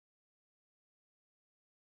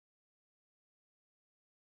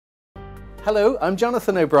Hello, I'm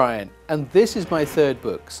Jonathan O'Brien, and this is my third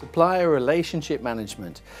book, Supplier Relationship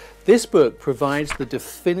Management. This book provides the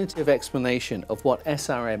definitive explanation of what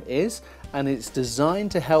SRM is, and it's designed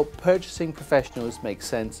to help purchasing professionals make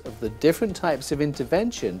sense of the different types of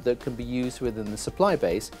intervention that can be used within the supply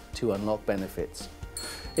base to unlock benefits.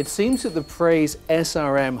 It seems that the phrase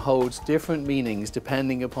SRM holds different meanings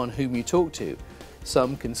depending upon whom you talk to.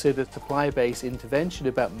 Some consider supply-based intervention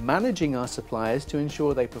about managing our suppliers to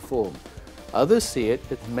ensure they perform. Others see it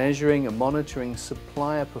as measuring and monitoring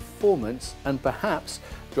supplier performance and perhaps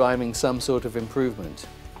driving some sort of improvement.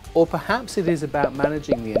 Or perhaps it is about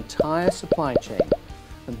managing the entire supply chain.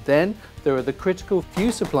 And then there are the critical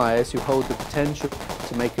few suppliers who hold the potential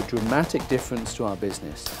to make a dramatic difference to our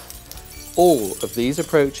business. All of these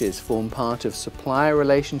approaches form part of supplier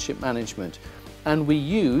relationship management, and we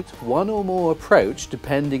use one or more approach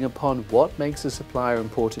depending upon what makes a supplier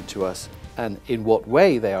important to us and in what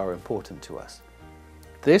way they are important to us.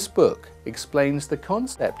 This book explains the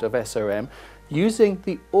concept of SRM using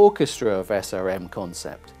the orchestra of SRM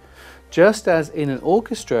concept. Just as in an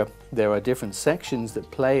orchestra there are different sections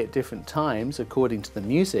that play at different times according to the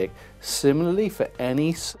music, similarly for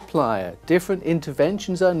any supplier, different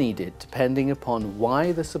interventions are needed depending upon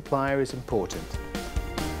why the supplier is important.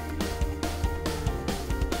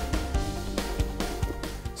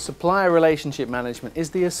 Supplier relationship management is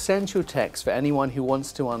the essential text for anyone who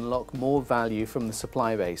wants to unlock more value from the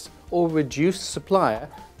supply base or reduce supplier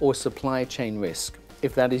or supply chain risk.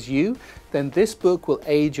 If that is you, then this book will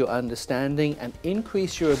aid your understanding and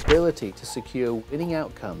increase your ability to secure winning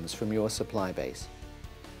outcomes from your supply base.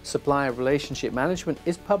 Supplier relationship management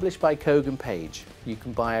is published by Kogan Page. You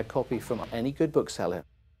can buy a copy from any good bookseller.